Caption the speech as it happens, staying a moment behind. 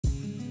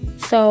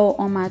So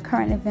on my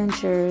current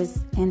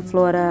adventures in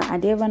Florida, I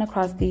did run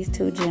across these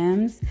two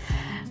gems.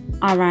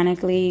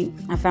 Ironically,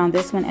 I found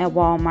this one at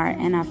Walmart,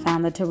 and I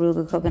found the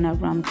Tortuga Coconut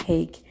Rum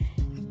cake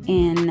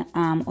in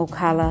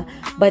Ocala.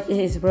 But it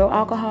is real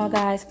alcohol,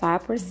 guys,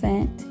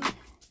 5%.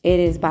 It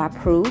is by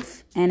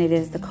proof, and it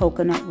is the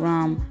coconut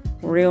rum,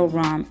 real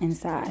rum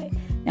inside.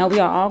 Now, we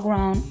are all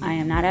grown. I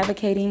am not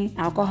advocating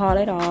alcohol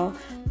at all,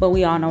 but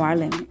we all know our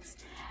limits.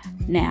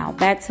 Now,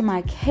 back to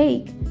my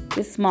cake.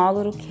 This small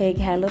little cake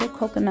had little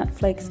coconut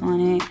flakes on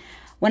it.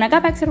 When I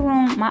got back to the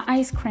room, my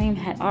ice cream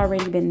had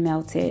already been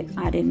melted.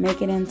 I didn't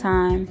make it in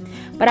time,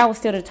 but I was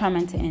still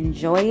determined to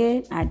enjoy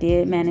it. I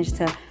did manage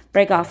to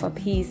break off a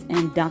piece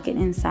and dunk it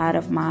inside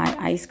of my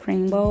ice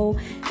cream bowl.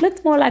 It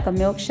looked more like a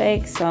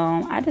milkshake, so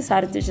I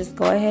decided to just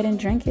go ahead and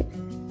drink it.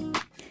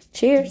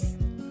 Cheers.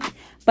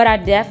 But I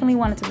definitely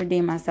wanted to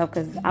redeem myself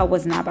because I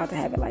was not about to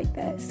have it like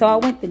that. So I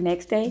went the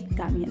next day,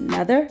 got me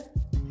another.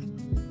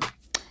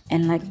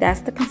 And like,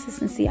 that's the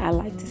consistency I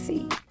like to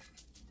see.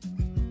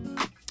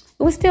 It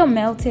was still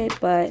melted,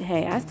 but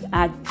hey,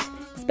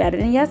 it's better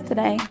than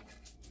yesterday.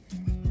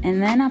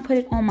 And then I put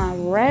it on my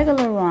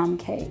regular rum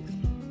cake.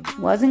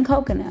 Wasn't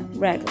coconut,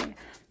 regular.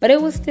 But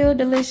it was still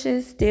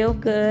delicious, still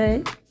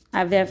good.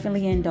 I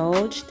definitely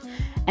indulged.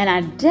 And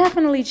I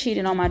definitely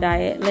cheated on my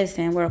diet.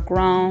 Listen, we're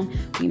grown.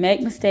 We make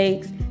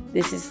mistakes.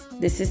 This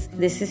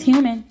is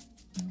human.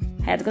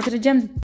 Had to go to the gym.